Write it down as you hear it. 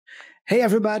Hey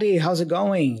everybody, how's it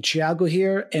going? Thiago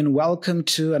here, and welcome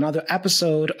to another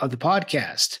episode of the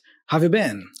podcast. How have you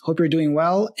been? Hope you're doing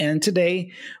well. And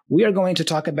today we are going to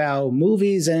talk about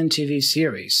movies and TV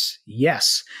series.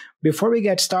 Yes. Before we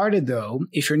get started though,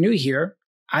 if you're new here,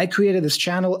 I created this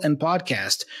channel and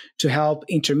podcast to help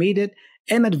intermediate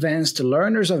and advanced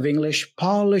learners of English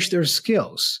polish their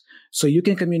skills so you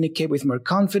can communicate with more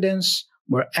confidence,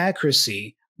 more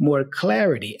accuracy, more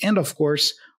clarity, and of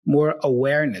course, more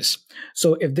awareness.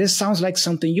 So if this sounds like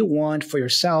something you want for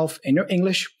yourself and your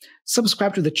English,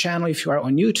 subscribe to the channel if you are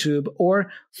on YouTube,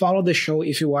 or follow the show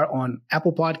if you are on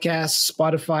Apple Podcasts,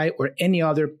 Spotify, or any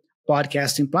other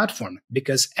podcasting platform,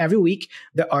 because every week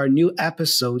there are new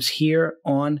episodes here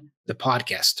on the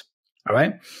podcast. All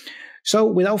right. So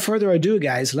without further ado,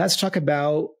 guys, let's talk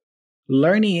about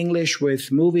learning English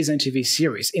with movies and TV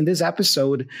series. In this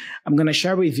episode, I'm going to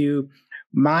share with you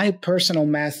my personal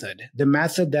method, the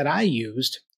method that I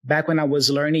used back when I was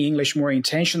learning English more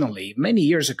intentionally many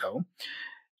years ago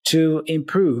to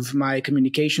improve my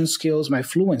communication skills, my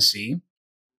fluency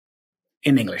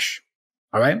in English.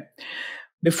 All right.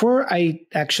 Before I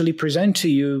actually present to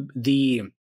you the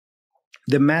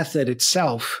method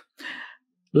itself,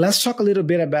 let's talk a little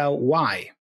bit about why.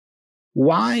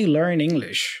 Why learn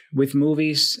English with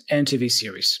movies and TV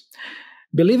series?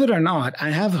 Believe it or not,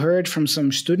 I have heard from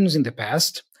some students in the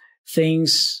past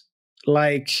things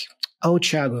like, oh,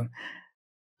 Thiago,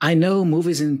 I know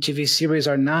movies and TV series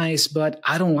are nice, but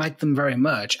I don't like them very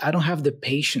much. I don't have the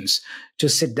patience to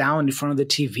sit down in front of the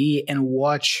TV and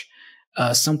watch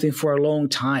something for a long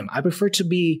time. I prefer to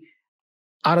be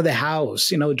out of the house,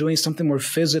 doing something more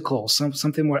physical,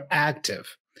 something more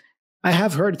active. I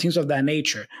have heard things of that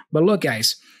nature. But look,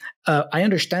 guys, I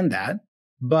understand that,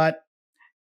 but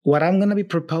what I'm going to be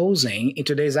proposing in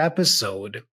today's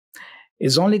episode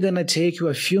is only going to take you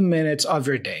a few minutes of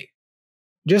your day.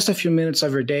 Just a few minutes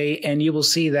of your day, and you will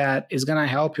see that it's going to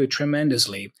help you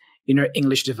tremendously in your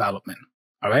English development.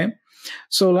 All right?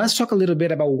 So let's talk a little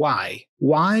bit about why.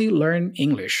 Why learn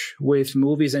English with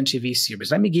movies and TV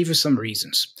series? Let me give you some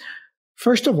reasons.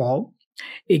 First of all,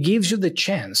 it gives you the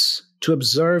chance to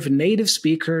observe native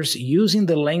speakers using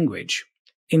the language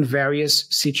in various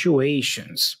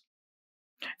situations.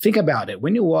 Think about it.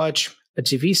 When you watch a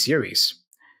TV series,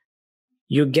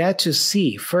 you get to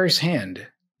see firsthand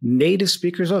native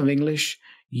speakers of English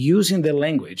using the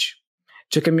language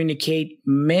to communicate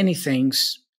many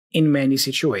things in many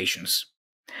situations.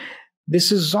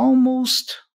 This is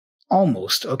almost,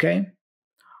 okay?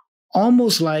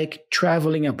 Almost like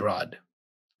traveling abroad.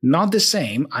 Not the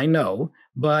same, I know,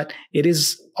 but it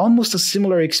is almost a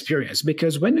similar experience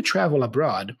because when you travel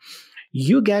abroad,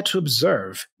 you get to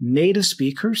observe native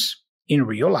speakers in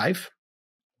real life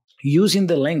using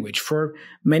the language for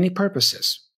many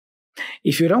purposes.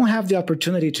 If you don't have the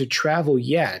opportunity to travel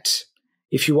yet,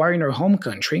 if you are in your home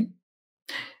country,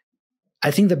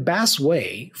 I think the best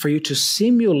way for you to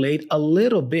simulate a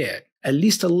little bit, at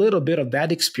least a little bit of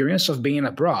that experience of being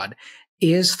abroad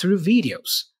is through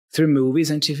videos, through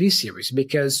movies and TV series,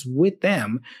 because with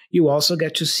them, you also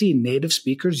get to see native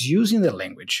speakers using the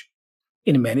language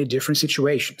in many different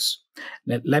situations.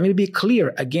 Now, let me be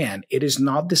clear again, it is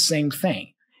not the same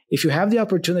thing. If you have the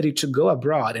opportunity to go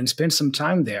abroad and spend some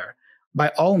time there, by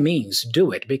all means, do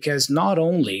it, because not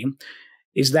only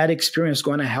is that experience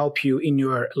going to help you in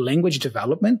your language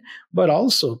development, but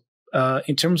also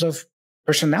in terms of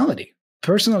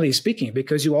personally speaking,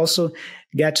 because you also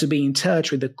get to be in touch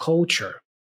with the culture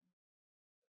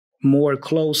more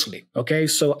closely. Okay,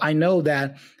 so I know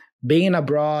that being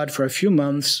abroad for a few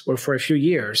months or for a few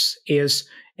years is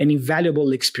an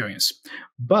invaluable experience.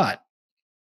 But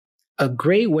a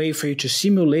great way for you to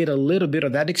simulate a little bit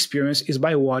of that experience is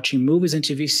by watching movies and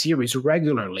TV series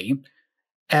regularly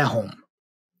at home.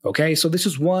 Okay, so this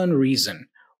is one reason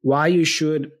why you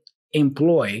should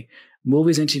employ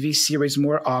movies and TV series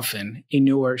more often in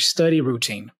your study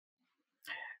routine.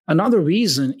 Another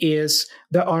reason is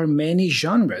there are many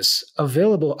genres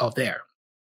available out there.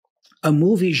 A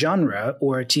movie genre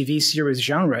or a TV series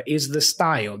genre is the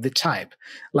style, the type,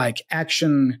 like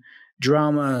action,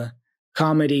 drama,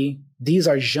 comedy. These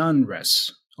are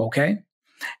genres, okay?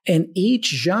 And each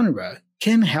genre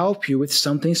can help you with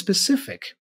something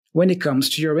specific when it comes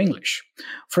to your English.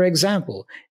 For example,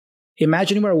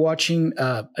 imagine we're watching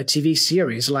a TV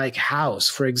series like House,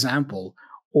 for example,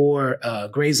 or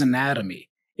Grey's Anatomy,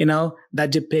 that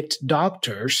depict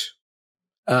doctors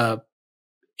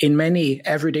in many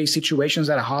everyday situations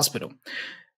at a hospital.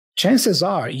 Chances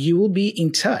are you will be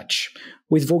in touch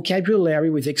with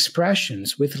vocabulary, with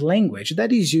expressions, with language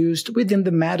that is used within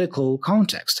the medical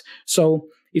context. So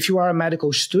if you are a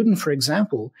medical student, for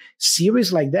example,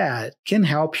 series like that can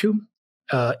help you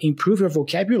improve your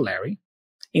vocabulary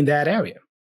in that area.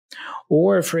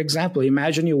 Or, for example,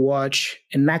 imagine you watch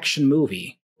an action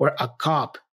movie or a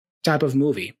cop type of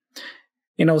movie,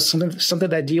 something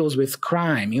that deals with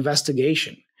crime,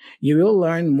 investigation. You will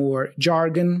learn more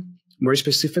jargon, more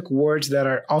specific words that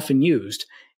are often used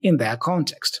in that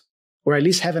context, or at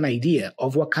least have an idea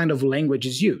of what kind of language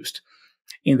is used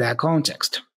in that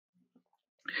context.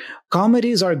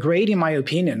 Comedies are great, in my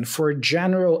opinion, for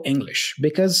general English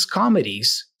because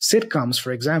comedies, sitcoms,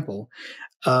 for example,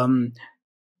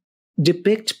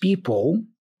 depict people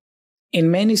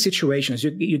in many situations.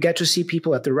 You get to see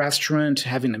people at the restaurant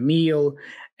having a meal,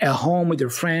 at home with their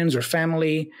friends or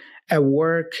family, at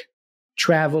work,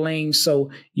 traveling. So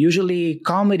usually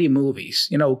comedy movies,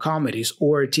 comedies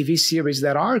or TV series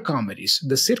that are comedies,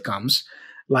 the sitcoms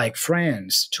like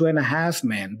Friends, 2.5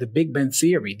 Men, The Big Bang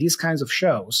Theory, these kinds of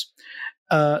shows,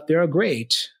 they are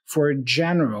great for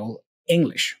general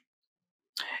English.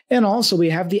 And also we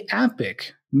have the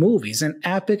epic movies and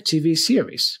epic TV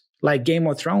series like Game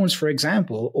of Thrones, for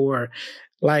example, or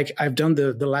like I've done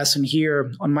the lesson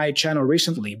here on my channel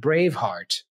recently,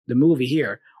 Braveheart, the movie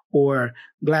here, or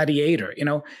Gladiator.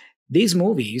 These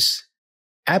movies,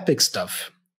 epic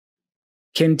stuff,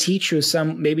 can teach you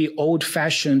some maybe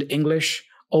old-fashioned English,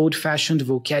 old-fashioned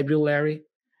vocabulary,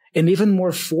 and even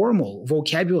more formal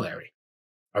vocabulary.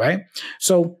 All right?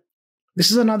 So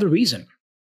this is another reason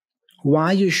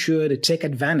why you should take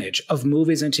advantage of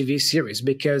movies and TV series,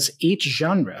 because each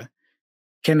genre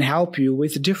can help you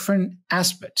with different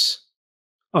aspects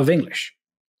of English.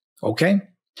 Okay?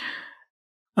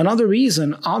 Another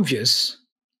reason, obviously,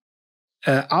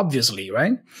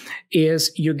 right,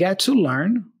 is you get to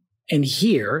learn and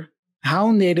hear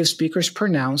how native speakers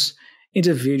pronounce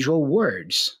individual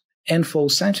words and full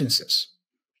sentences.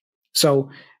 So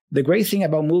the great thing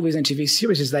about movies and TV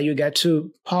series is that you get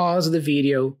to pause the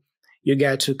video, you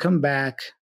get to come back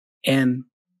and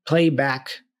play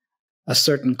back a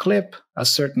certain clip, a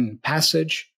certain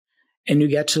passage, and you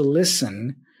get to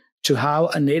listen to how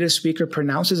a native speaker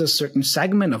pronounces a certain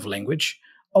segment of language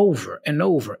over and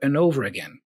over and over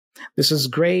again. This is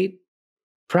great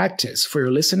practice for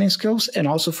your listening skills and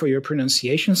also for your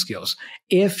pronunciation skills.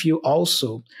 If you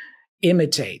also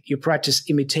you practice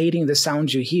imitating the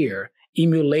sounds you hear,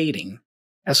 emulating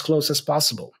as close as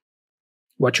possible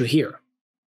what you hear.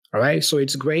 All right? So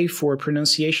it's great for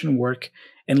pronunciation work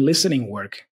and listening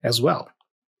work as well.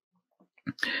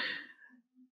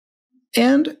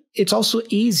 And it's also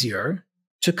easier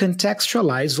to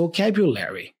contextualize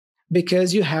vocabulary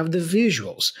because you have the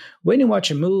visuals. When you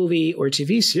watch a movie or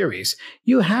TV series,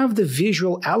 you have the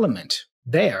visual element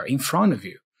there in front of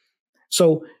you.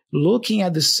 So looking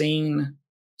at the scene,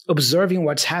 observing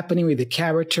what's happening with the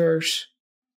characters,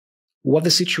 what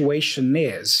the situation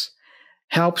is,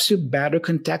 helps you better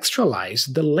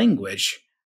contextualize the language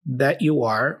that you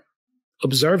are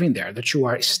observing there, that you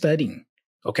are studying,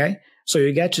 okay? So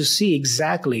you get to see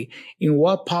exactly in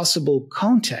what possible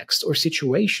context or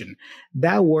situation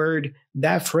that word,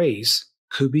 that phrase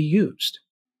could be used.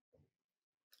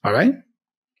 All right?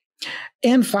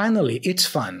 And finally, it's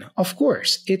fun. Of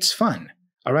course, it's fun.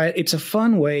 All right? It's a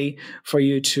fun way for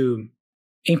you to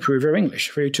improve your English,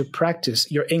 for you to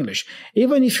practice your English.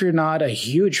 Even if you're not a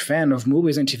huge fan of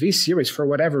movies and TV series for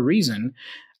whatever reason,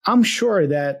 I'm sure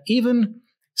that even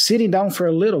sitting down for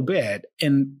a little bit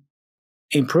and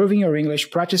improving your English,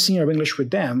 practicing your English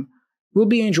with them will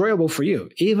be enjoyable for you,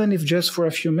 even if just for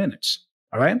a few minutes.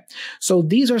 All right? So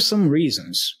these are some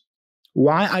reasons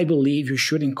why I believe you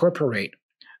should incorporate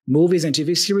movies and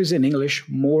TV series in English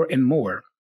more and more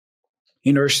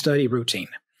in your study routine.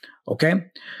 Okay?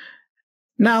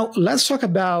 Now, let's talk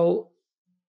about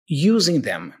using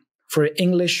them for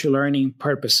English learning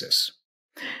purposes.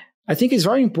 I think it's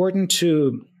very important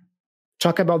to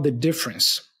talk about the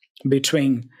difference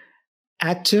between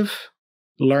active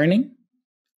learning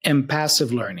and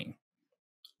passive learning,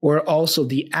 or also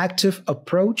the active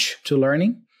approach to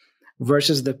learning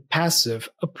versus the passive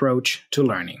approach to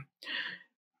learning.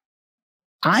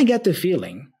 I get the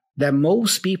feeling that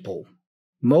most people,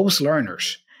 most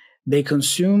learners, they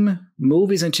consume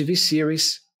movies and TV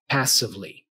series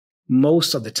passively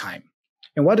most of the time.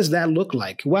 And what does that look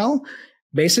like? Well,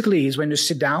 basically, it's when you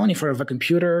sit down in front of a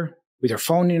computer with your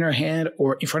phone in your hand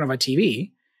or in front of a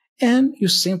TV, and you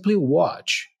simply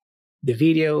watch the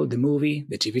video, the movie,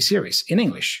 the TV series in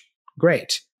English.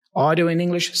 Great. Audio in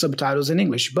English, subtitles in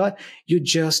English, but you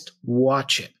just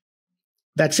watch it.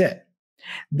 That's it.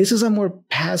 This is a more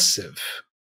passive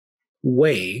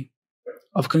way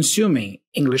of consuming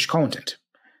English content.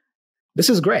 This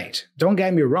is great. Don't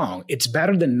get me wrong. It's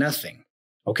better than nothing.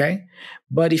 Okay?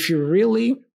 But if you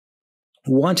really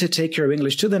want to take your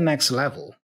English to the next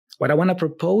level, what I want to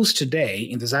propose today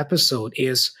in this episode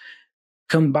is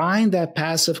combine that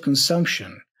passive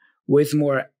consumption with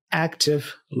more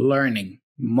active learning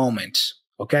moments.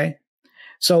 Okay?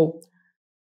 So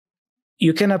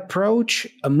you can approach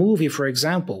a movie, for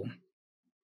example,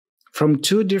 from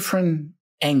two different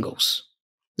angles.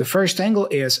 The first angle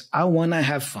is, I want to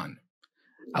have fun.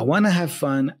 I want to have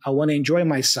fun. I want to enjoy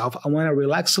myself. I want to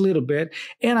relax a little bit.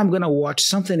 And I'm going to watch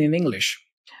something in English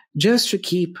just to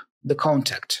keep the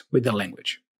contact with the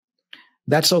language.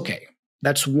 That's okay.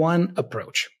 That's one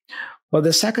approach. But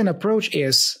the second approach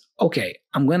is, okay,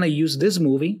 I'm going to use this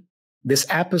movie, this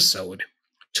episode,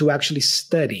 to actually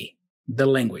study the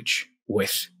language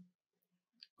with.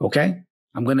 Okay?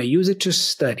 I'm going to use it to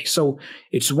study. So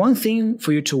it's one thing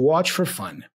for you to watch for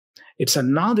fun. It's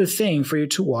another thing for you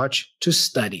to watch to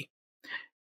study.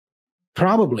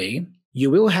 Probably you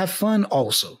will have fun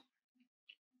also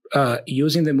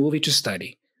using the movie to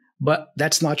study, but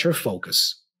that's not your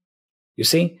focus. You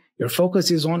see, your focus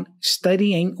is on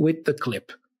studying with the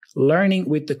clip, learning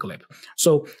with the clip.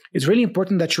 So it's really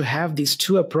important that you have these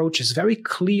two approaches very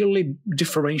clearly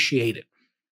differentiated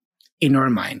in your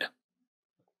mind.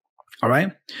 All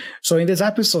right. So in this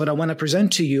episode, I want to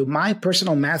present to you my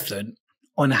personal method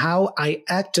on how I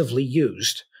actively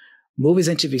used movies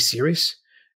and TV series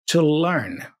to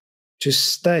learn, to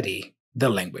study the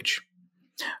language.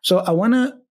 So I want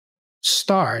to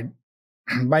start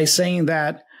by saying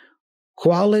that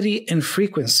quality and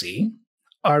frequency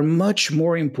are much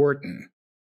more important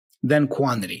than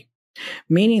quantity,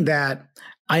 meaning that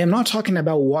I am not talking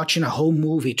about watching a whole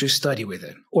movie to study with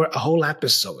it or a whole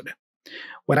episode.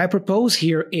 What I propose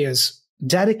here is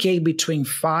dedicate between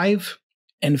 5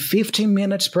 and 15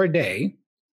 minutes per day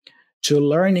to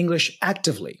learn English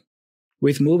actively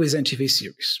with movies and TV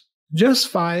series. Just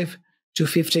 5 to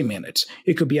 15 minutes.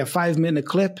 It could be a 5-minute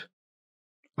clip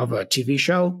of a TV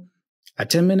show, a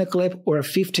 10-minute clip, or a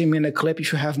 15-minute clip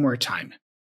if you have more time.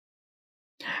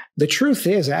 The truth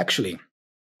is actually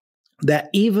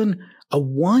that even a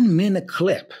 1-minute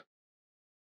clip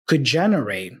could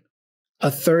generate a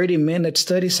 30-minute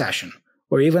study session,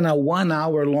 or even a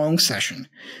 1-hour-long session,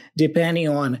 depending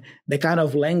on the kind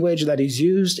of language that is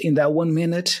used in that 1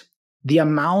 minute, the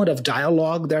amount of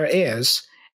dialogue there is,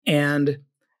 and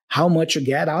how much you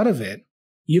get out of it.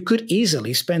 You could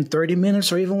easily spend 30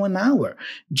 minutes or even 1 hour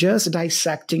just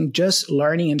dissecting, just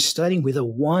learning and studying with a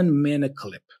 1-minute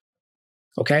clip.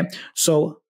 Okay?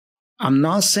 So I'm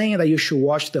not saying that you should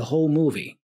watch the whole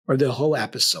movie or the whole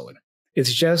episode.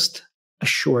 It's just a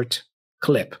short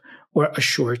clip or a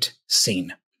short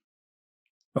scene.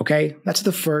 Okay? That's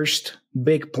the first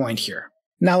big point here.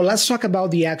 Now let's talk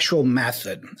about the actual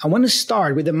method. I want to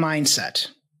start with the mindset.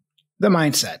 The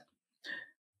mindset.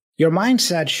 Your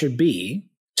mindset should be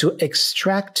to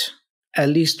extract at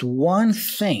least one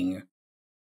thing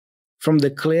from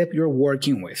the clip you're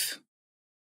working with.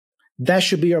 That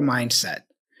should be your mindset.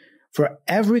 For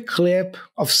every clip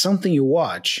of something you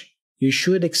watch, you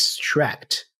should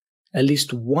extract at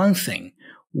least one thing,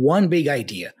 one big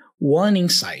idea, one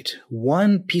insight,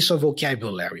 one piece of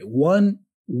vocabulary, one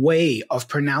way of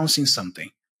pronouncing something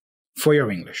for your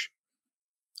English.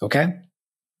 Okay?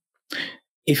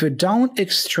 If you don't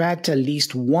extract at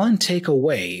least one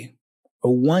takeaway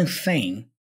or one thing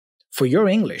for your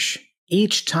English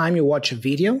each time you watch a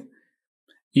video,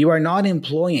 you are not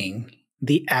employing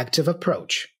the active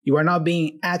approach. You are not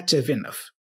being active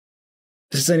enough.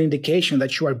 This is an indication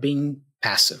that you are being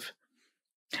passive.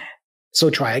 So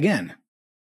try again.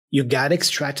 You gotta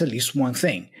extract at least one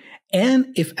thing.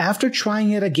 And if after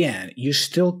trying it again, you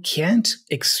still can't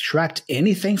extract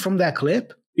anything from that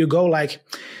clip, you go like,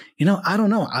 I don't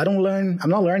know. I'm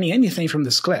not learning anything from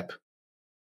this clip.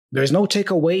 There's no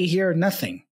takeaway here,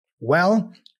 nothing.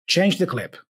 Well, change the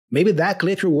clip. Maybe that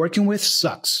clip you're working with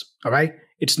sucks, all right?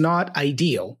 It's not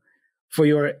ideal for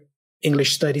your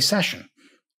English study session.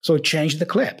 So change the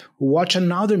clip. Watch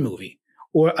another movie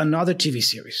or another TV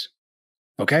series,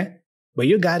 okay? But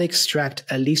you gotta extract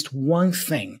at least one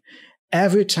thing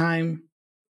every time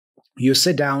you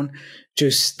sit down to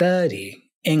study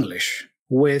English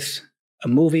with a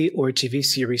movie or TV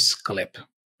series clip,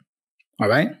 all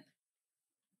right?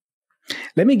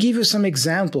 Let me give you some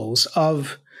examples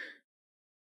of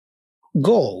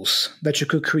goals that you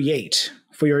could create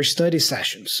for your study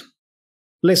sessions.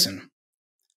 Listen,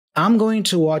 I'm going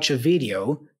to watch a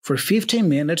video for 15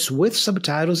 minutes with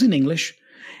subtitles in English,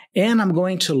 and I'm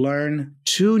going to learn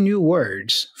 2 new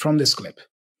words from this clip.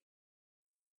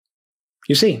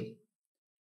 You see,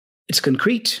 it's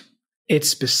concrete, It's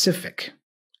specific,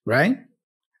 right?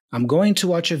 I'm going to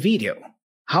watch a video.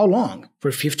 How long?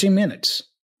 For 15 minutes.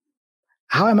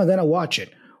 How am I going to watch it?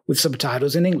 With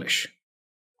subtitles in English.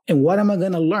 And what am I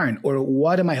going to learn, or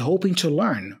what am I hoping to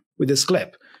learn with this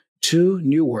clip? 2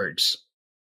 new words.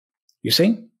 You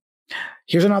see?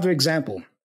 Here's another example.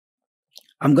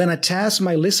 I'm going to test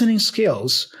my listening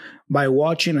skills by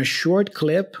watching a short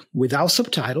clip without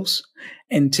subtitles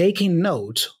and taking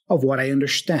note of what I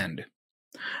understand.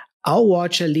 I'll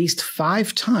watch at least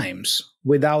 5 times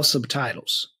without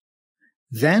subtitles.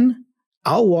 Then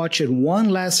I'll watch it one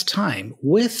last time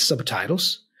with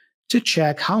subtitles to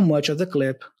check how much of the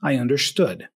clip I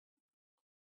understood.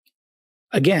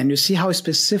 Again, you see how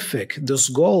specific this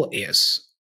goal is.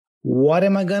 What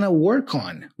am I going to work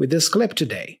on with this clip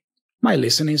today? My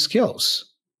listening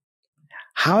skills.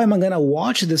 How am I going to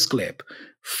watch this clip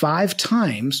 5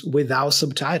 times without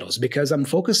subtitles? Because I'm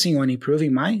focusing on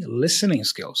improving my listening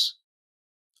skills.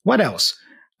 What else?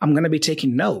 I'm going to be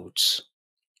taking notes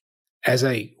as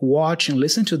I watch and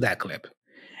listen to that clip.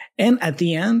 And at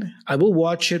the end, I will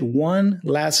watch it one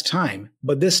last time,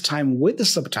 but this time with the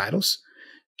subtitles,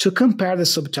 to compare the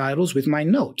subtitles with my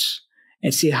notes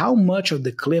and see how much of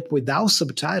the clip without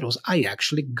subtitles I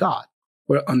actually got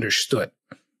or understood.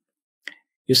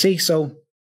 You see, so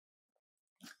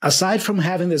aside from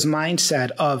having this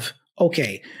mindset of,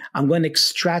 okay, I'm going to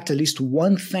extract at least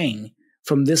one thing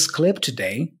from this clip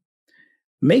today,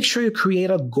 make sure you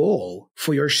create a goal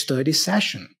for your study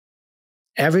session.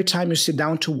 Every time you sit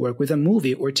down to work with a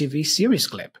movie or TV series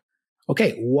clip,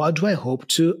 okay, what do I hope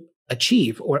to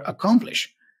achieve or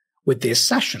accomplish with this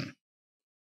session?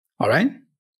 All right?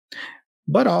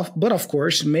 But of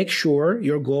course, make sure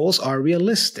your goals are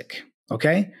realistic,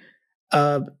 okay?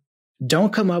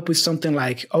 Don't come up with something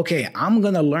like, okay, I'm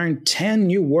going to learn 10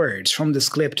 new words from this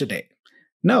clip today.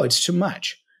 No, it's too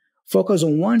much. Focus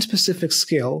on one specific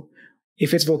skill.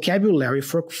 If it's vocabulary,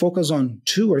 focus on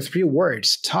 2 or 3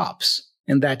 words, tops,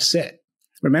 and that's it.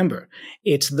 Remember,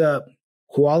 it's the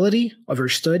quality of your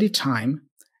study time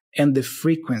and the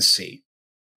frequency.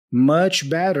 Much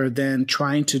better than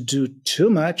trying to do too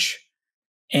much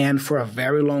and for a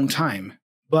very long time,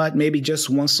 but maybe just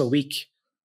once a week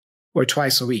or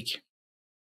twice a week.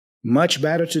 Much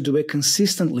better to do it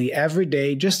consistently every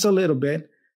day, just a little bit,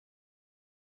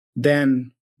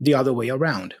 than the other way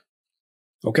around.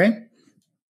 Okay?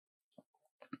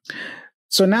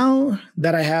 So now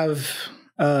that I have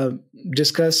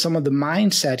discussed some of the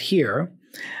mindset here,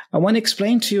 I want to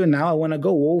explain to you now, I want to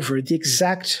go over the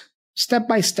exact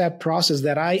step-by-step process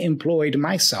that I employed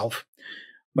myself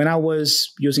when I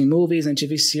was using movies and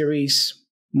TV series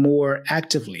more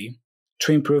actively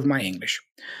to improve my English.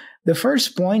 The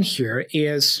first point here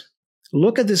is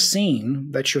look at the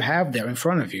scene that you have there in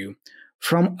front of you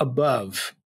from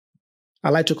above. I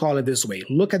like to call it this way.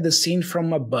 Look at the scene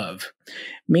from above,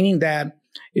 meaning that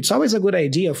it's always a good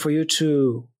idea for you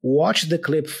to watch the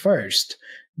clip first,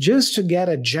 just to get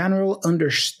a general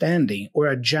understanding or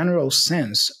a general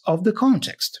sense of the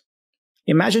context.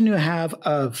 Imagine you have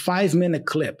a 5-minute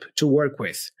clip to work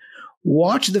with.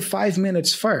 Watch the 5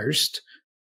 minutes first,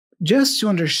 just to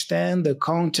understand the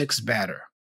context better.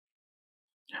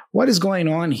 What is going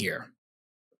on here?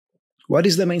 What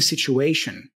is the main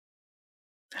situation?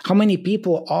 How many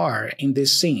people are there in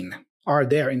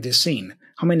this scene?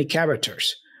 How many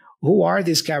characters? Who are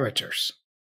these characters?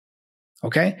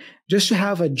 Okay? Just to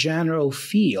have a general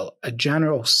feel, a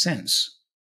general sense.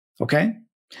 Okay?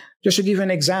 Just to give you an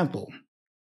example.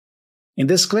 In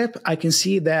this clip, I can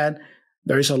see that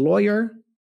there is a lawyer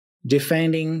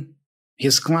defending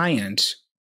his client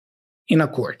in a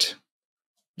court.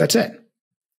 That's it.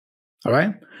 All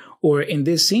right? Or in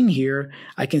this scene here,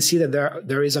 I can see that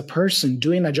there is a person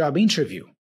doing a job interview.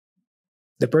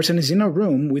 The person is in a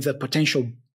room with a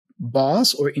potential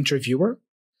boss or interviewer,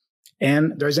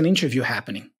 and there's an interview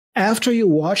happening. After you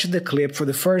watch the clip for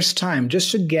the first time, just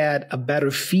to get a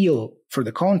better feel for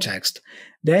the context,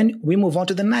 then we move on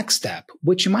to the next step,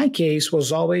 which in my case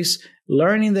was always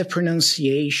learning the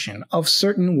pronunciation of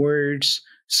certain words,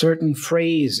 certain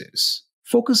phrases,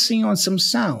 focusing on some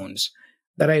sounds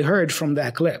that I heard from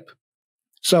that clip.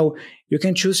 So you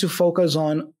can choose to focus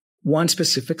on one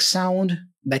specific sound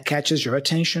that catches your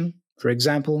attention, for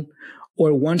example,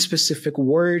 or one specific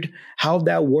word, how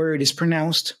that word is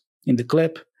pronounced in the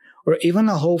clip, or even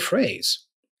a whole phrase,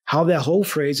 how that whole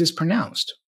phrase is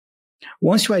pronounced.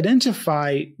 Once you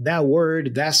identify that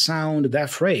word, that sound, that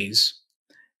phrase,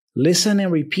 listen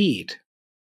and repeat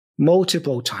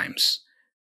multiple times.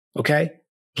 Okay?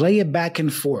 Play it back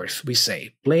and forth, we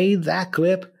say. Play that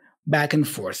clip back and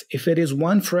forth. If it is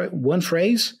one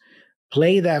phrase,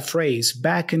 play that phrase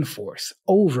back and forth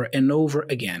over and over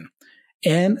again,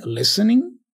 and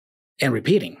listening and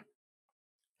repeating.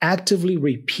 Actively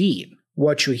repeat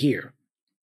what you hear.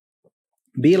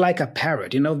 Be like a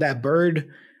parrot. You know, that bird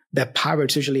that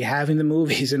pirates usually have in the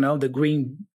movies, you know, the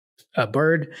green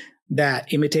bird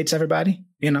that imitates everybody,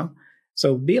 you know.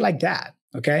 So be like that,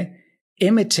 okay?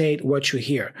 Imitate what you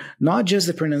hear. Not just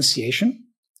the pronunciation,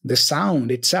 the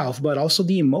sound itself, but also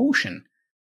the emotion,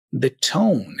 the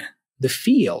tone, the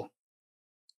feel.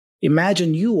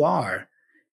 Imagine you are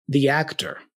the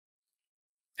actor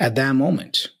at that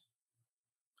moment,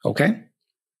 okay?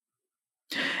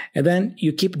 And then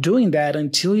you keep doing that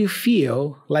until you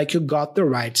feel like you got the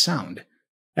right sound.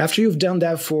 After you've done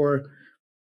that for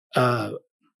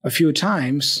a few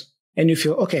times and you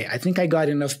feel, okay, I think I got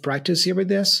enough practice here with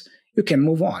this, you can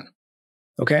move on,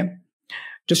 okay?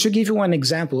 Just to give you one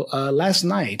example, last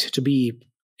night, to be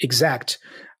exact,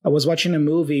 I was watching a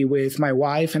movie with my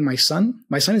wife and my son.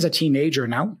 My son is a teenager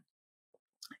now.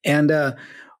 And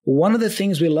one of the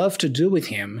things we love to do with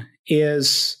him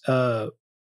is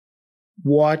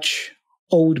watch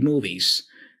old movies.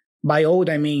 By old,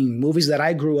 I mean movies that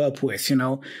I grew up with, you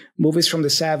know, movies from the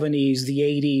 70s, the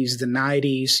 80s, the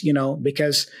 90s, you know,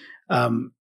 because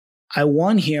I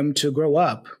want him to grow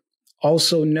up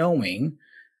also knowing,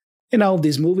 you know,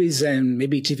 these movies and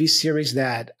maybe TV series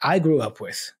that I grew up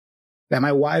with, that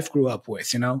my wife grew up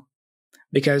with, you know,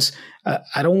 because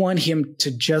I don't want him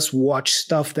to just watch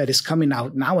stuff that is coming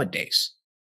out nowadays.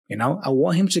 You know, I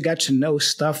want him to get to know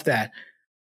stuff that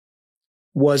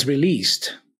was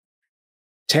released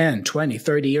 10, 20,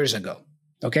 30 years ago.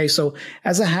 Okay, so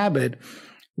as a habit,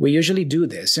 we usually do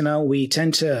this. You know, we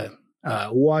tend to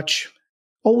watch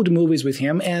old movies with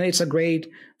him, and it's a great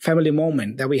family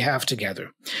moment that we have together.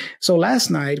 So last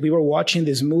night, we were watching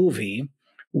this movie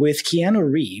with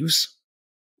Keanu Reeves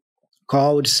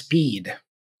called Speed.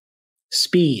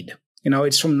 Speed. You know,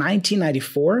 it's from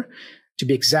 1994, to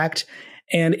be exact,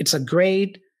 and it's a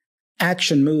great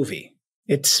action movie.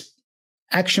 It's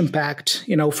action-packed,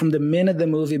 you know, from the minute the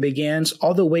movie begins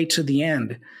all the way to the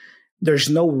end. There's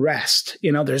no rest.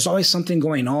 You know, there's always something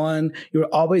going on. You're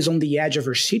always on the edge of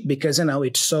your seat because, you know,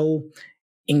 it's so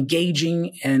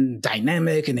engaging and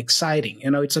dynamic and exciting.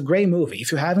 You know, it's a great movie.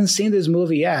 If you haven't seen this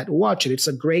movie yet, watch it. It's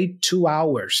a great 2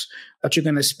 hours that you're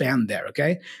going to spend there,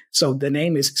 okay? So the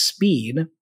name is Speed,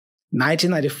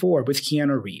 1994 with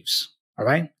Keanu Reeves, all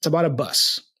right? It's about a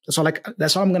bus. That's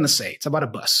all I'm going to say. It's about a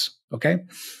bus, okay?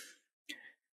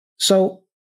 So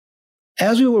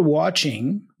as we were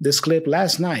watching this clip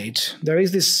last night, there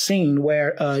is this scene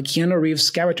where Keanu Reeves'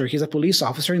 character, he's a police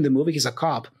officer in the movie, he's a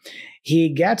cop. He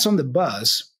gets on the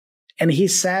bus and he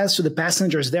says to the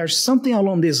passengers there something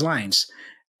along these lines,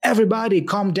 "Everybody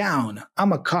calm down,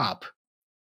 I'm a cop."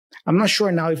 I'm not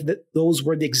sure now if those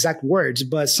were the exact words,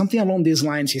 but something along these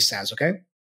lines he says, okay?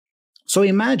 So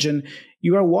imagine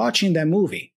you are watching that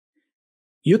movie.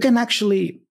 You can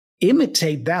actually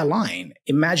imitate that line,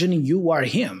 imagining you are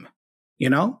him,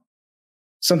 you know?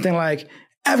 Something like,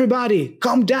 "Everybody,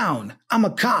 calm down, I'm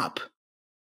a cop."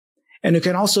 And you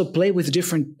can also play with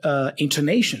different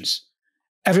intonations.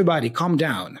 "Everybody, calm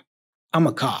down, I'm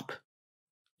a cop."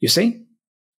 You see?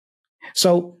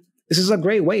 So this is a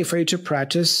great way for you to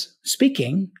practice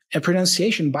speaking and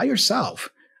pronunciation by yourself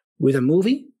with a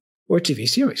movie or TV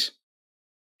series.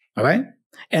 All right?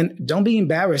 And don't be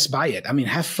embarrassed by it. I mean,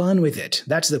 have fun with it.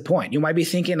 That's the point. You might be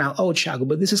thinking now, "Oh, Thiago,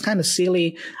 but this is kind of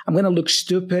silly. I'm going to look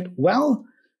stupid." Well,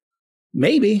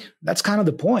 maybe that's kind of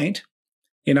the point,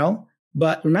 you know?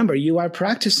 But remember, you are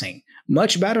practicing.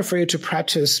 Much better for you to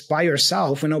practice by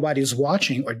yourself when nobody's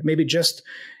watching, or maybe just,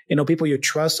 you know, people you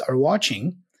trust are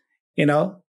watching, you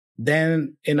know,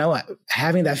 than, you know,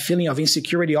 having that feeling of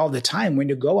insecurity all the time when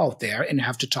you go out there and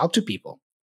have to talk to people.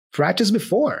 Practice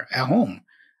before at home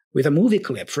with a movie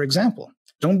clip, for example.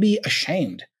 Don't be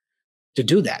ashamed to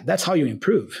do that. That's how you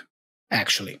improve,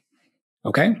 actually.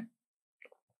 Okay?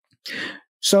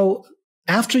 So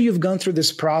after you've gone through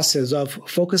this process of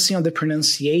focusing on the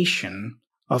pronunciation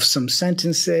of some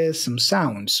sentences, some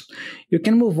sounds, you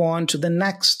can move on to the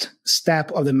next step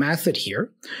of the method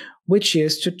here, which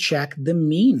is to check the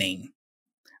meaning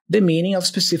of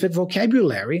specific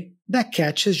vocabulary that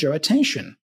catches your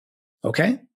attention.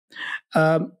 Okay?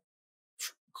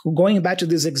 Going back to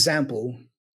this example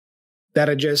that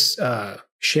I just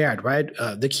shared, right?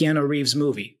 The Keanu Reeves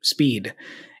movie, Speed.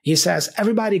 He says,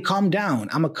 "Everybody calm down,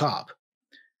 I'm a cop."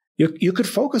 You could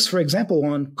focus, for example,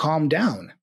 on calm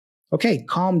down. Okay,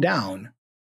 calm down.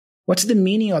 What's the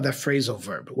meaning of that phrasal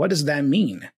verb? What does that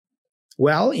mean?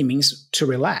 Well, it means to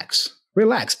relax.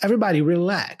 Relax. Everybody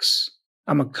relax.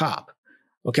 I'm a cop.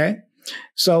 Okay?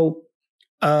 So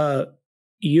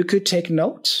you could take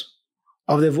notes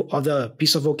of the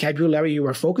piece of vocabulary you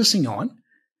are focusing on,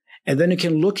 and then you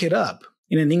can look it up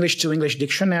in an English to English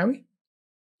dictionary.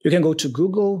 You can go to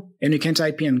Google and you can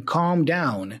type in calm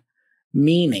down,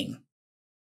 meaning.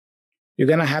 You're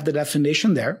going to have the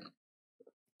definition there.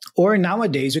 Or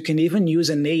nowadays, you can even use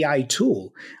an AI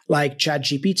tool like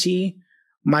ChatGPT,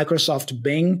 Microsoft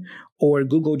Bing, or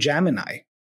Google Gemini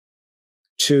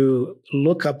to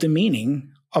look up the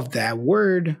meaning of that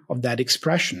word, of that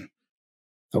expression.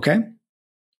 Okay?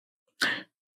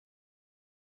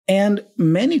 And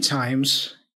many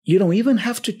times, you don't even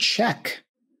have to check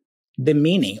the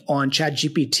meaning on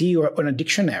ChatGPT or on a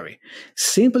dictionary.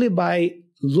 Simply by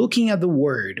looking at the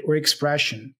word or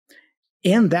expression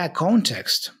in that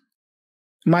context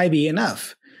might be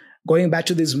enough. Going back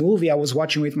to this movie I was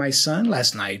watching with my son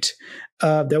last night,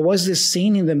 there was this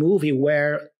scene in the movie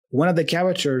where one of the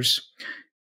characters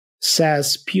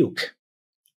says puke,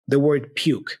 the word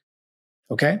puke,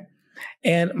 okay?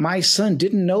 And my son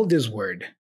didn't know this word.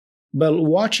 But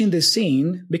watching the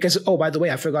scene, because, oh, by the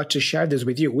way, I forgot to share this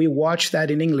with you. We watched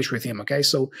that in English with him, okay?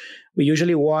 So we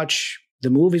usually watch the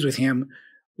movies with him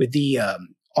with the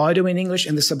audio in English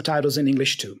and the subtitles in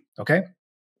English too, okay?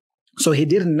 So he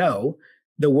didn't know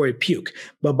the word puke.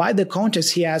 But by the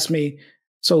context, he asked me,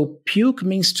 so puke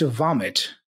means to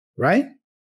vomit, right?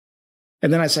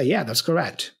 And then I said, yeah, that's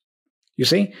correct. You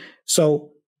see?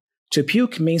 So to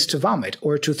puke means to vomit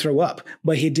or to throw up.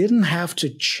 But he didn't have to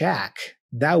check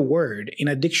that word in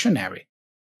a dictionary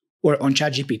or on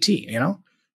ChatGPT, you know?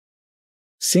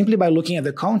 Simply by looking at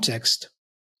the context,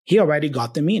 he already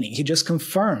got the meaning. He just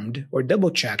confirmed or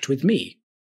double-checked with me,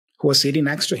 who was sitting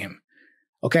next to him.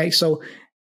 Okay, so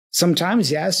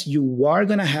sometimes, yes, you are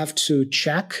going to have to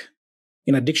check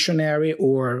in a dictionary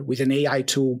or with an AI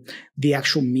tool the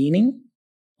actual meaning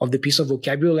of the piece of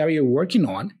vocabulary you're working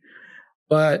on,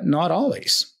 but not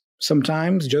always.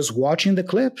 Sometimes just watching the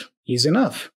clip is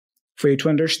enough for you to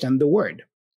understand the word.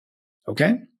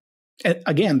 Okay? And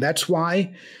again, that's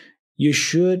why you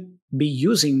should be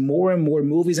using more and more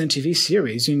movies and TV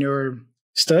series in your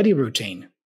study routine,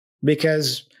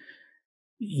 because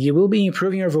you will be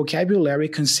improving your vocabulary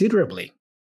considerably,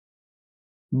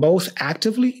 both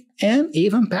actively and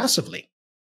even passively.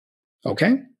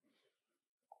 Okay?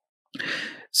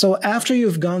 So after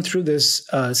you've gone through this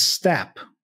step,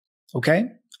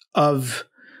 okay, of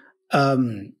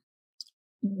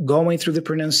going through the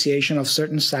pronunciation of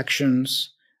certain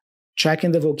sections,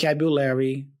 checking the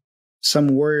vocabulary, some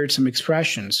words, some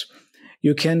expressions,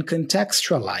 you can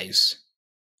contextualize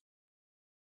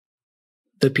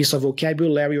the piece of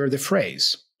vocabulary or the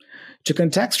phrase. To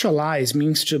contextualize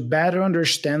means to better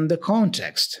understand the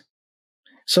context.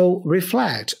 So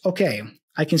reflect, okay,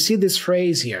 I can see this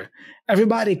phrase here.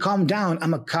 Everybody calm down,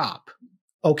 I'm a cop.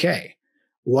 Okay,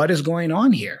 what is going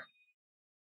on here?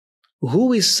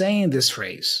 Who is saying this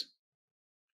phrase?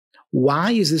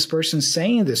 Why is this person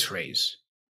saying this phrase?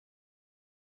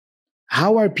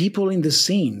 How are people in the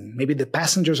scene, maybe the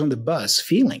passengers on the bus,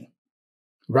 feeling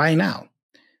right now?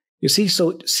 You see,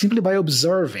 so simply by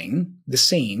observing the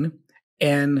scene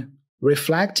and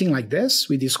reflecting like this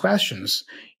with these questions,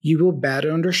 you will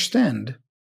better understand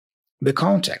the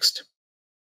context.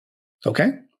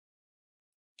 Okay?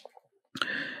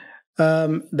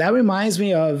 That reminds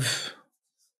me of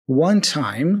one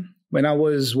time when I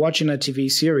was watching a TV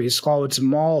series called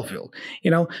Smallville.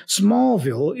 You know,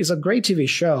 Smallville is a great TV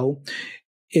show.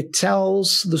 It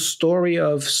tells the story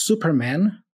of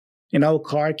Superman, you know,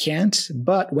 Clark Kent,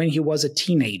 but when he was a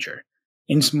teenager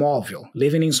in Smallville,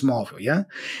 living in Smallville, yeah?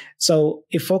 So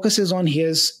it focuses on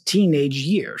his teenage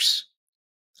years.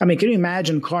 I mean, can you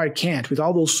imagine Clark Kent with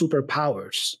all those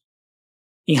superpowers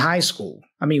in high school?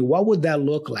 I mean, what would that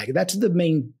look like? That's the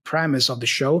main premise of the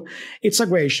show. It's a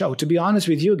great show. To be honest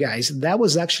with you guys, that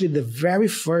was actually the very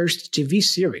first TV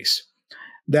series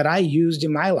that I used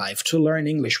in my life to learn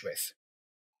English with.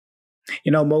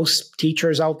 You know, most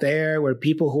teachers out there or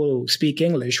people who speak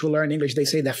English, who learn English, they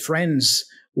say that Friends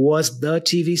was the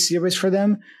TV series for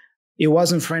them. It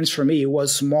wasn't Friends for me. It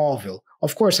was Smallville.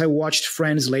 Of course, I watched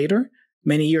Friends later,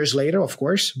 many years later, of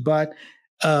course, but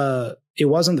it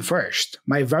wasn't the first.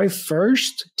 My very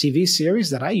first TV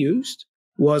series that I used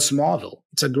was Smallville.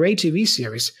 It's a great TV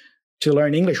series to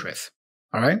learn English with.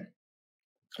 All right?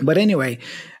 But anyway,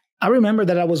 I remember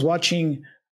that I was watching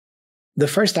the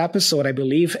first episode, I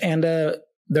believe, and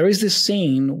there is this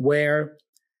scene where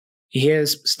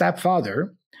his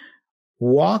stepfather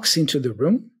walks into the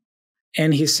room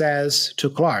and he says to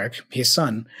Clark, his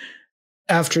son,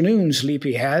 "Afternoon,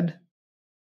 sleepyhead."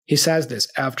 He says this,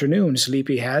 "Afternoon,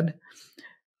 sleepyhead."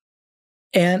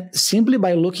 And simply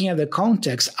by looking at the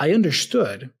context, I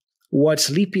understood what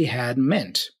sleepyhead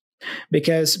meant.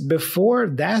 Because before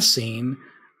that scene,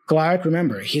 Clark,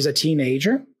 remember, he's a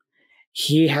teenager.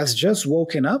 He has just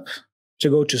woken up to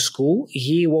go to school.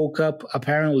 He woke up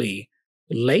apparently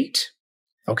late,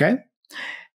 okay?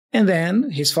 And then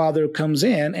his father comes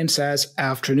in and says,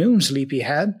 "Afternoon,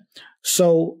 sleepyhead."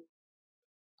 So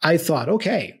I thought,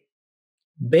 okay,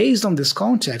 based on this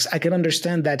context, I can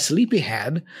understand that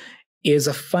sleepyhead is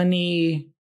a funny,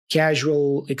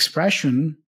 casual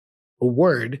expression or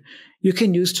word you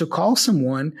can use to call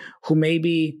someone who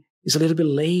maybe is a little bit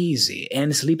lazy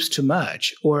and sleeps too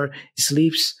much or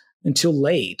sleeps until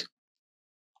late.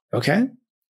 Okay?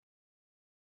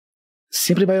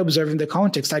 Simply by observing the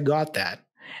context, I got that.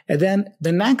 And then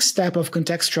the next step of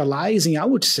contextualizing, I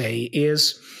would say,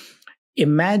 is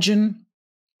imagine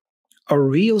a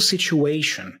real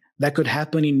situation that could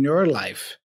happen in your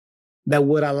life that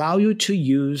would allow you to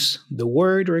use the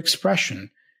word or expression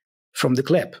from the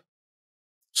clip.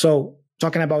 So,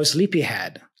 talking about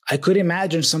sleepyhead, I could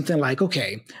imagine something like,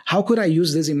 okay, how could I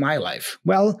use this in my life?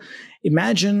 Well,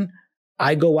 imagine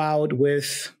I go out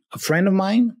with a friend of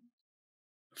mine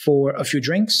for a few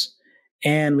drinks,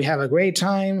 and we have a great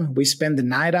time. We spend the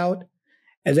night out,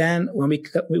 and then when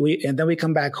we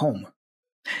come back home.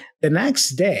 The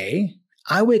next day,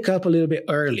 I wake up a little bit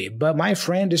early, but my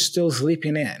friend is still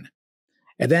sleeping in.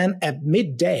 And then at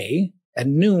midday, at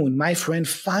noon, my friend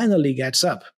finally gets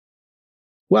up.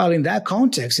 Well, in that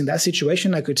context, in that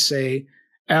situation, I could say,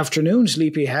 "Afternoon,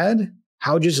 sleepyhead.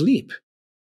 How'd you sleep?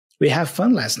 We had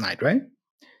fun last night, right?"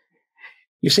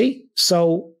 You see?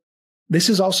 So this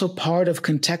is also part of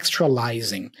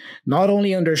contextualizing, not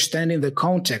only understanding the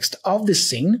context of the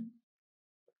scene,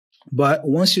 but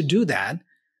once you do that,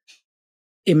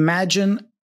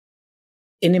 imagine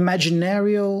an imaginary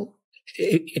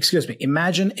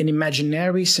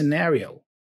scenario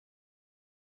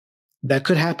that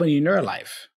could happen in your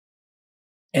life.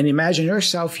 And imagine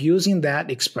yourself using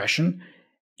that expression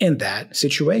in that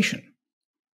situation.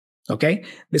 Okay?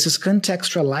 This is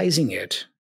contextualizing it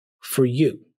for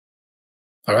you.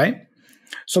 All right?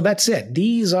 So that's it.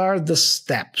 These are the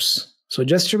steps. So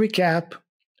just to recap,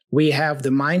 we have the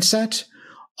mindset.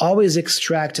 Always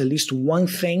extract at least one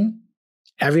thing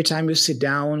every time you sit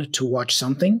down to watch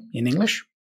something in English.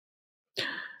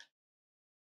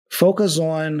 Focus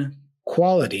on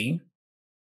quality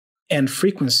and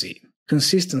frequency,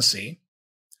 consistency,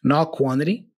 not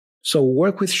quantity. So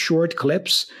work with short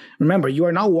clips. Remember, you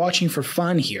are not watching for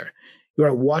fun here. You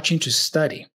are watching to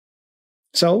study.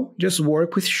 So just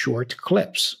work with short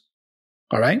clips.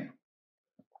 All right?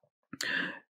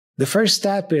 The first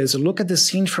step is look at the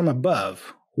scene from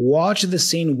above. Watch the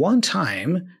scene one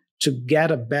time to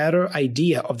get a better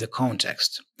idea of the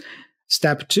context.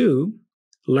 Step 2,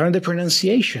 learn the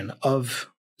pronunciation of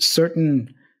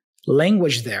certain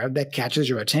language there that catches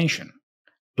your attention.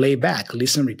 Play back,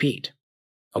 listen, repeat.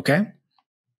 Okay?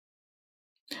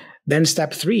 Then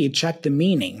step 3, check the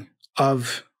meaning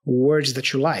of words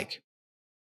that you like.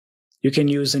 You can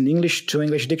use an English to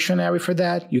English dictionary for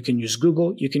that. You can use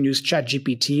Google. You can use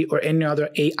ChatGPT or any other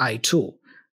AI tool.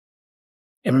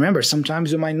 And remember,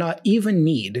 sometimes you might not even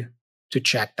need to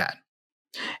check that.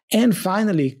 And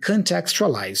finally,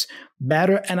 contextualize.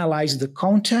 Better analyze the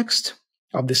context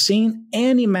of the scene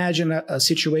and imagine a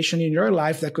situation in your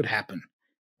life that could happen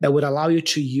that would allow you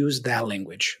to use that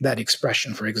language, that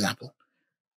expression, for example.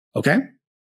 Okay?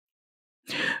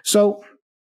 So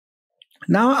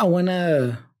now I want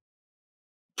to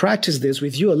practice this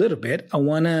with you a little bit. I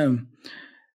want to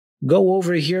go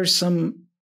over here some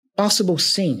possible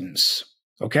scenes,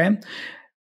 okay,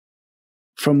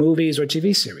 from movies or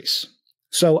TV series.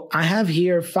 So I have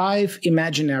here 5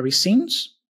 imaginary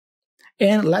scenes,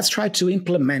 and let's try to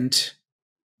implement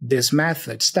this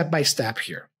method step by step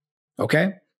here,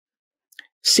 okay?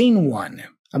 Scene 1.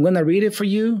 I'm going to read it for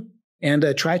you and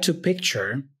try to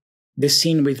picture this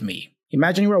scene with me.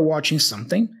 Imagine you are watching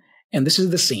something, and this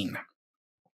is the scene.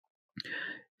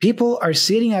 People are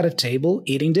sitting at a table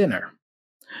eating dinner.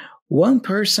 One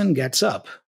person gets up,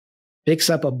 picks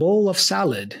up a bowl of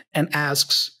salad, and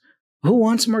asks, "Who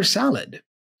wants more salad?"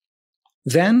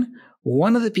 Then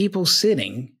one of the people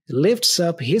sitting lifts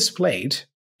up his plate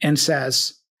and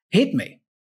says, "Hit me."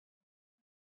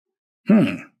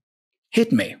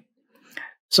 Hit me.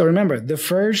 So remember, the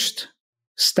first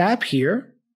step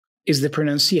here is the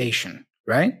pronunciation,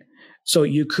 right? So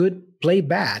you could play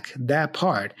back that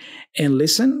part and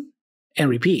listen and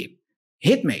repeat.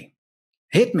 Hit me,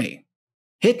 hit me,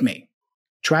 hit me.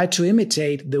 Try to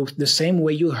imitate the same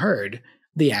way you heard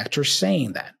the actor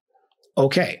saying that.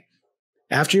 Okay.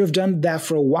 After you've done that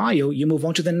for a while, you move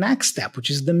on to the next step, which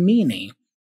is the meaning.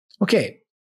 Okay.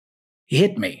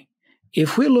 Hit me.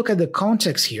 if we look at the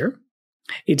context here,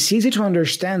 it's easy to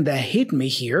understand that hit me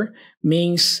here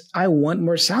means I want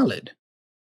more salad.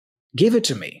 Give it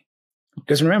to me.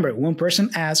 Because remember, one person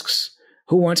asks,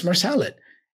 who wants more salad?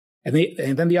 And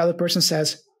then the other person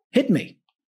says, hit me.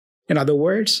 In other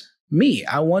words, me,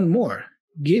 I want more.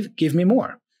 Give me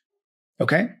more.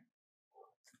 Okay?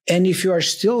 And if you are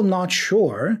still not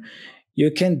sure,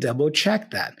 you can double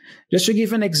check that. Just to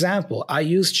give an example, I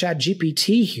used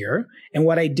ChatGPT here. And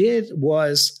what I did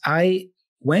was I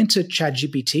went to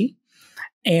ChatGPT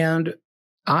and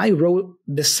I wrote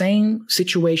the same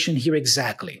situation here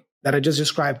exactly that I just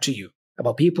described to you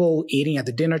about people eating at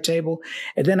the dinner table.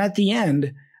 And then at the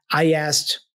end, I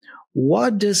asked,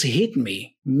 what does hit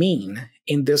me mean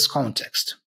in this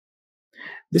context?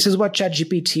 This is what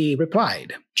ChatGPT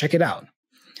replied. Check it out.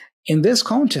 In this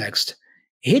context,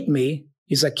 hit me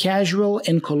is a casual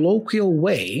and colloquial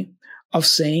way of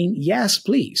saying, yes,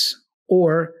 please,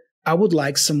 or I would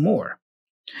like some more.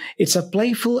 It's a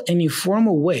playful and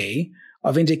informal way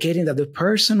of indicating that the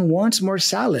person wants more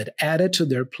salad added to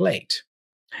their plate.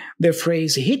 The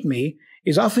phrase hit me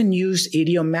is often used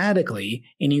idiomatically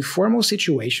in informal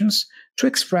situations to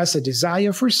express a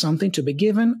desire for something to be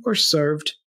given or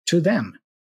served to them.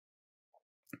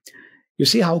 You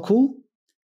see how cool?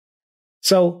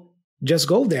 So just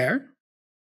go there,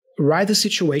 write the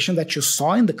situation that you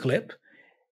saw in the clip,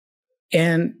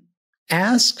 and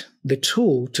ask the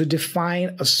tool to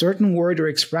define a certain word or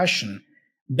expression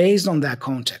based on that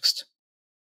context.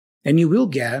 And you will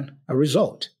get a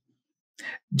result.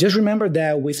 Just remember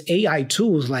that with AI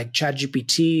tools like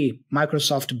ChatGPT,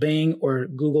 Microsoft Bing, or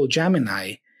Google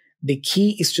Gemini, the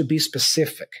key is to be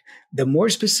specific. The more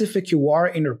specific you are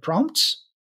in your prompts,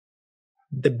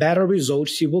 the better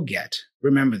results you will get.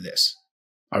 Remember this.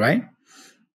 All right?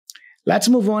 Let's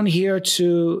move on here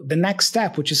to the next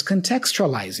step, which is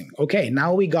contextualizing. Okay,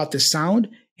 now we got the sound,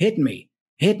 hit me,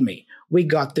 hit me. We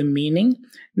got the meaning.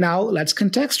 Now let's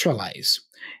contextualize.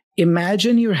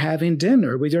 Imagine you're having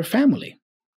dinner with your family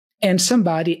and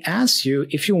somebody asks you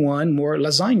if you want more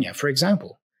lasagna, for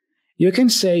example. You can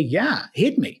say, yeah,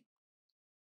 hit me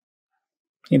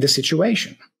in the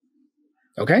situation.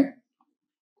 Okay?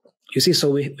 You see, so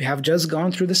we have just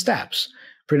gone through the steps.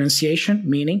 Pronunciation,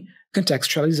 meaning,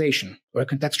 contextualization, or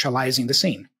contextualizing the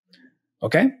scene.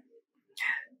 Okay?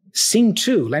 Scene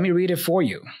 2, let me read it for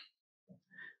you.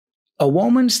 A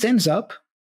woman stands up,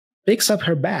 picks up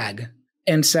her bag,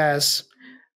 and says,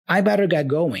 I better get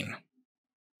going.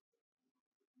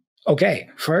 Okay,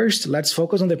 first, let's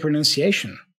focus on the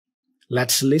pronunciation.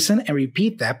 Let's listen and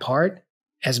repeat that part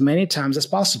as many times as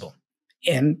possible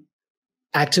and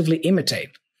actively imitate.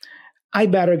 I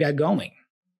better get going.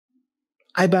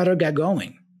 I better get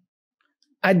going.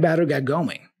 I'd better get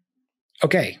going.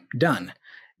 Okay, done.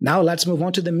 Now let's move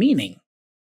on to the meaning.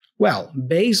 Well,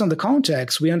 based on the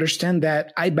context, we understand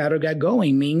that I better get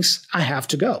going means I have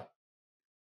to go.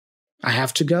 I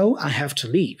have to go, I have to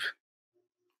leave.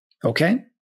 Okay?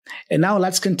 And now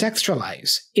let's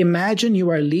contextualize. Imagine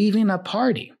you are leaving a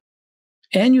party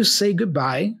and you say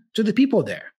goodbye to the people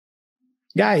there.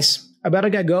 Guys, I better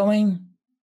get going.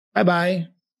 Bye-bye.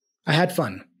 I had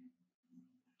fun.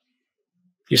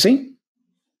 You see?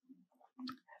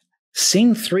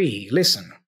 Scene 3,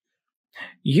 listen.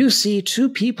 You see two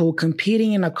people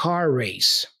competing in a car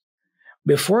race.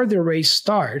 Before the race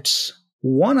starts,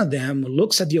 one of them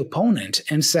looks at the opponent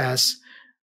and says,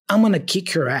 I'm going to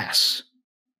kick your ass.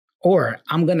 Or,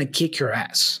 I'm going to kick your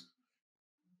ass.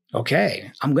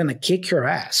 Okay, I'm going to kick your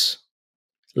ass.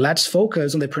 Let's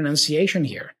focus on the pronunciation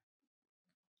here.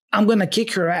 I'm going to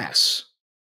kick your ass.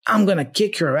 I'm going to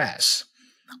kick your ass.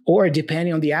 Or,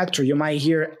 depending on the actor, you might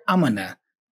hear, I'm gonna.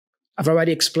 I've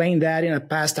already explained that in a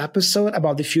past episode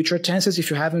about the future tenses. If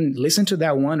you haven't listened to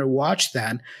that one or watched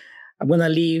that, I'm going to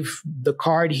leave the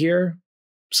card here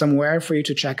somewhere for you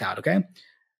to check out, okay?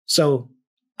 So,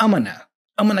 I'm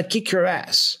gonna kick your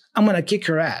ass. I'm gonna kick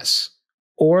your ass.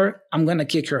 Or, I'm gonna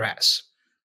kick your ass.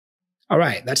 All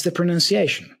right, that's the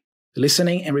pronunciation.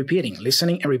 Listening and repeating,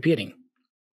 listening and repeating.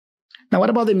 Now, what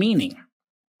about the meaning?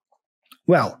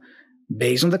 Well,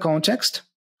 based on the context,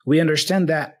 we understand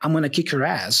that I'm gonna kick your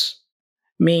ass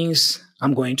means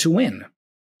I'm going to win.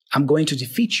 I'm going to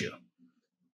defeat you.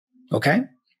 Okay?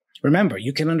 Remember,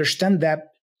 you can understand that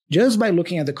just by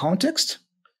looking at the context,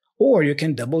 or you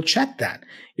can double check that.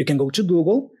 You can go to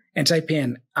Google and type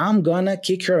in, I'm gonna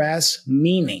kick your ass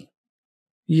meaning.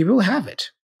 You will have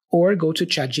it. Or go to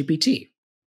ChatGPT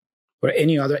or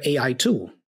any other AI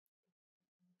tool.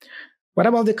 What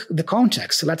about the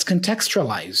context? Let's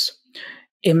contextualize.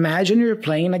 Imagine you're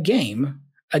playing a game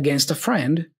against a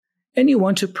friend and you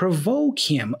want to provoke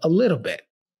him a little bit.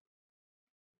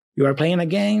 You are playing a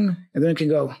game, and then you can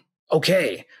go,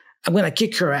 okay, I'm going to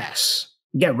kick your ass.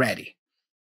 Get ready.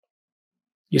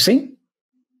 You see?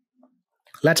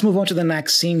 Let's move on to the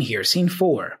next scene here. Scene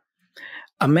 4.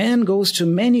 A man goes to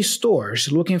many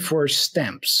stores looking for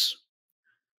stamps.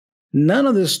 None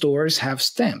of the stores have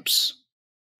stamps.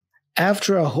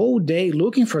 After a whole day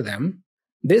looking for them,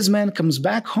 this man comes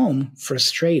back home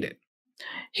frustrated.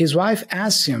 His wife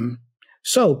asks him,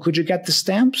 "So, could you get the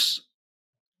stamps?"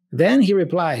 Then he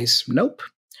replies, "Nope.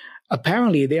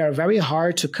 Apparently, they are very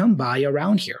hard to come by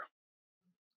around here."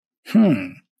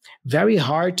 Very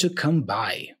hard to come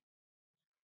by.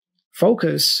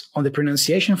 Focus on the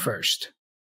pronunciation first.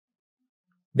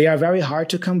 They are very hard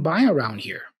to come by around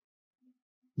here.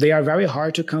 They are very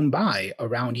hard to come by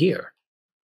around here.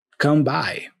 Come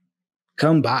by.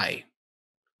 Come by.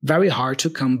 Very hard to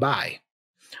come by.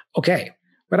 Okay,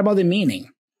 what about the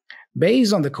meaning?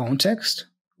 Based on the context,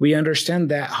 we understand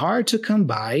that hard to come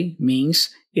by means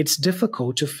it's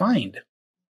difficult to find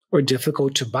or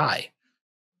difficult to buy.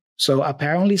 So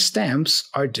apparently stamps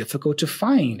are difficult to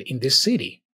find in this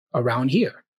city, around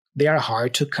here. They are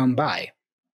hard to come by.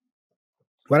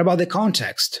 What about the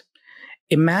context?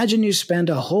 Imagine you spend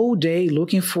a whole day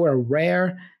looking for a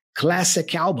rare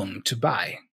classic album to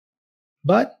buy,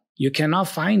 but you cannot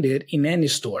find it in any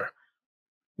store.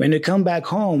 When you come back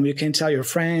home, you can tell your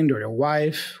friend or your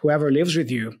wife, whoever lives with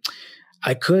you,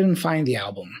 "I couldn't find the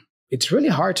album. It's really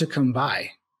hard to come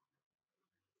by."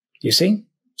 You see?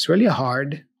 It's really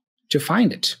hard to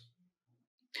find it.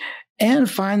 And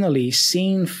finally,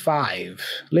 scene 5.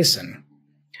 Listen.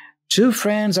 2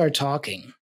 friends are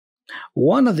talking.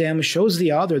 One of them shows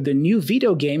the other the new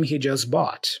video game he just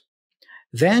bought.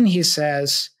 Then he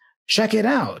says, "Check it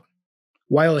out,"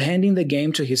 while handing the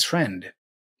game to his friend.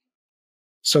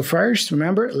 So first,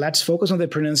 remember, let's focus on the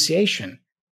pronunciation.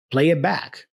 Play it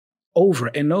back, over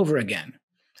and over again.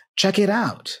 Check it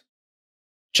out.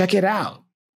 Check it out.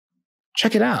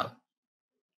 Check it out.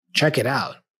 Check it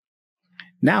out.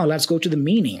 Now let's go to the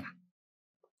meaning.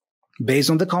 Based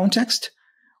on the context,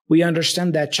 we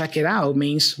understand that check it out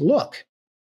means look.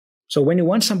 So when you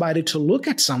want somebody to look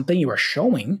at something you are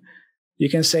showing, you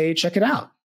can say, check it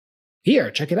out. Here,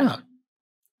 check it out.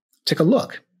 Take a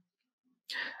look.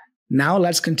 Now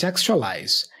let's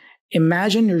contextualize.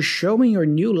 Imagine you're showing your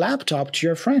new laptop to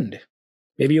your friend.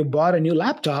 Maybe you bought a new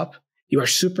laptop. You are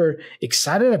super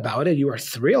excited about it. You are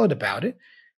thrilled about it.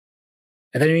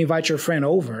 And then you invite your friend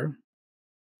over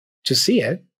to see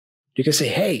it. You can say,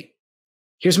 "Hey,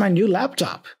 here's my new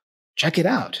laptop. Check it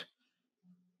out."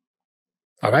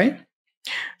 All right?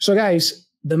 So guys,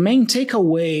 the main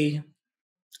takeaway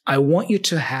I want you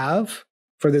to have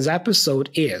for this episode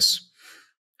is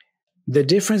the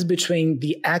difference between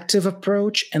the active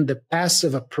approach and the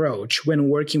passive approach when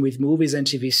working with movies and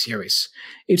TV series.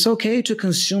 It's okay to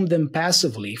consume them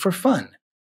passively for fun.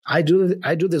 I do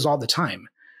this all the time.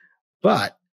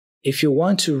 But if you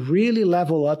want to really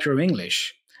level up your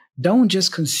English, don't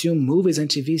just consume movies and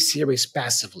TV series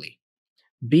passively.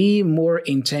 Be more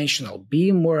intentional,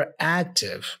 be more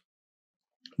active,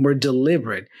 more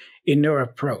deliberate in your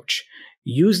approach.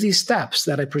 Use these steps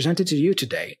that I presented to you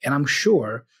today, and I'm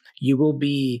sure you will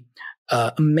be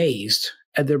amazed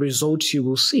at the results you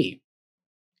will see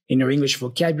in your English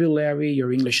vocabulary,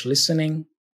 your English listening,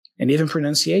 and even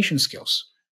pronunciation skills.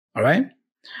 All right?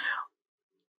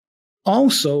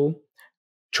 Also,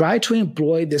 try to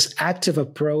employ this active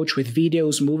approach with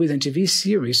videos, movies, and TV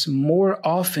series more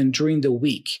often during the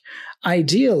week.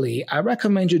 Ideally, I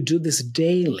recommend you do this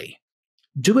daily.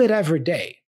 Do it every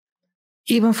day,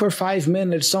 even for 5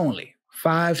 minutes only,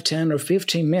 5, 10, or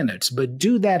 15 minutes, but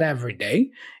do that every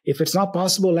day. If it's not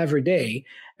possible every day,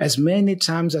 as many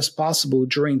times as possible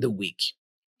during the week.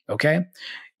 Okay?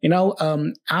 You know,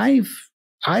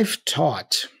 I've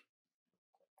taught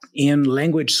in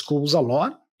language schools a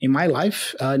lot in my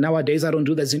life. Nowadays, I don't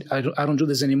do this. I don't do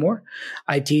this anymore.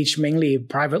 I teach mainly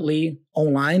privately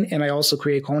online, and I also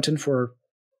create content for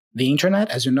the internet,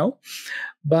 as you know.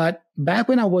 But back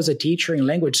when I was a teacher in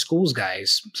language schools,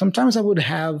 guys, sometimes I would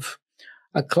have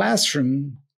a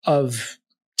classroom of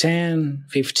 10,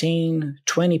 15,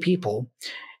 20 people.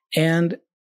 And,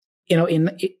 you know,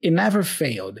 it never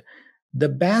failed. The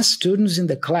best students in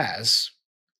the class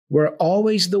were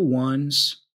always the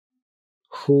ones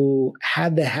who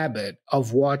had the habit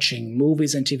of watching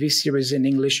movies and TV series in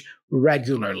English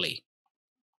regularly.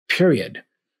 Period.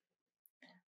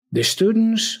 The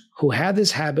students who had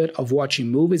this habit of watching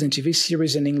movies and TV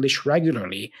series in English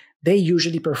regularly, they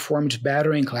usually performed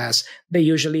better in class. They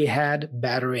usually had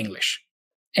better English.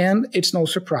 And it's no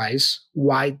surprise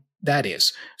why that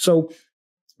is. So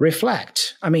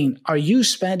reflect. I mean, are you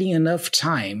spending enough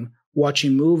time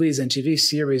watching movies and TV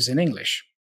series in English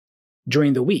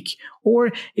during the week?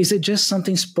 Or is it just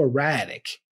something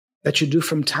sporadic that you do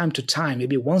from time to time,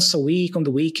 maybe once a week on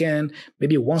the weekend,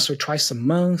 maybe once or twice a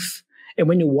month? And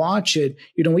when you watch it,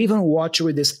 you don't even watch it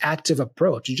with this active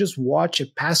approach. You just watch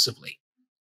it passively.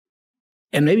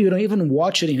 And maybe you don't even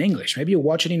watch it in English. Maybe you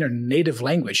watch it in your native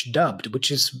language, dubbed,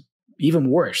 which is even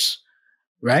worse,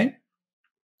 right?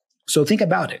 So think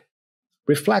about it.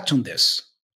 Reflect on this.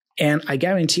 And I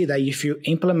guarantee that if you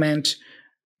implement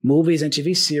movies and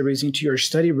TV series into your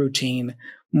study routine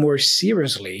more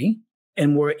seriously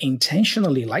and more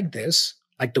intentionally like this,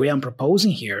 like the way I'm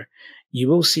proposing here, you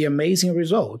will see amazing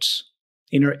results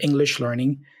in your English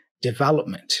learning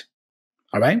development.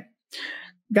 All right?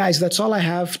 Guys, that's all I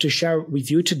have to share with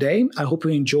you today. I hope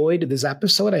you enjoyed this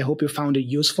episode. I hope you found it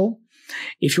useful.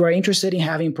 If you are interested in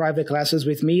having private classes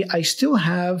with me, I still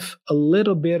have a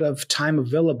little bit of time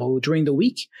available during the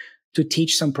week to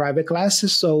teach some private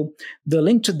classes. So the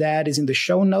link to that is in the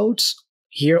show notes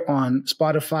here on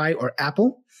Spotify or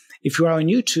Apple. If you are on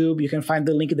YouTube, you can find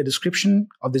the link in the description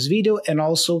of this video and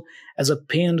also as a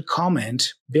pinned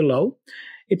comment below.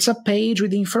 It's a page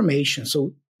with the information.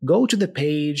 So go to the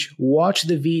page, watch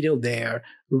the video there,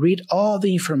 read all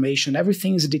the information.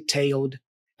 Everything is detailed.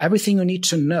 Everything you need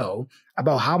to know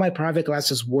about how my private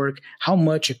classes work, how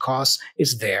much it costs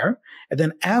is there. And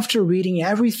then after reading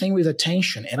everything with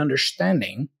attention and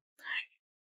understanding,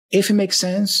 if it makes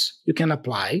sense, you can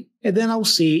apply. And then I'll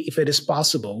see if it is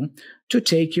possible to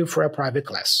take you for a private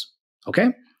class. Okay?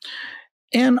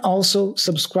 And also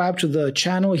subscribe to the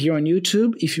channel here on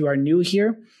YouTube if you are new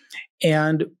here.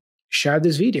 And share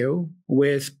this video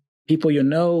with people you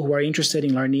know who are interested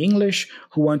in learning English,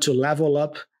 who want to level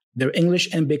up their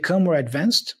English and become more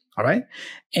advanced, all right?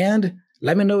 And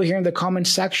let me know here in the comment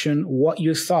section what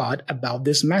you thought about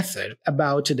this method,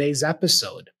 about today's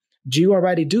episode. Do you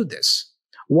already do this?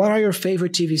 What are your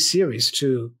favorite TV series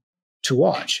to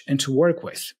watch and to work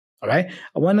with, all right?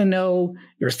 I want to know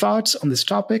your thoughts on this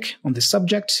topic, on this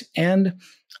subject, and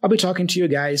I'll be talking to you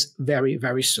guys very,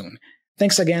 very soon.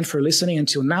 Thanks again for listening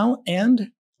until now,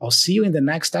 and I'll see you in the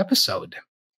next episode.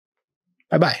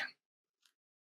 Bye-bye.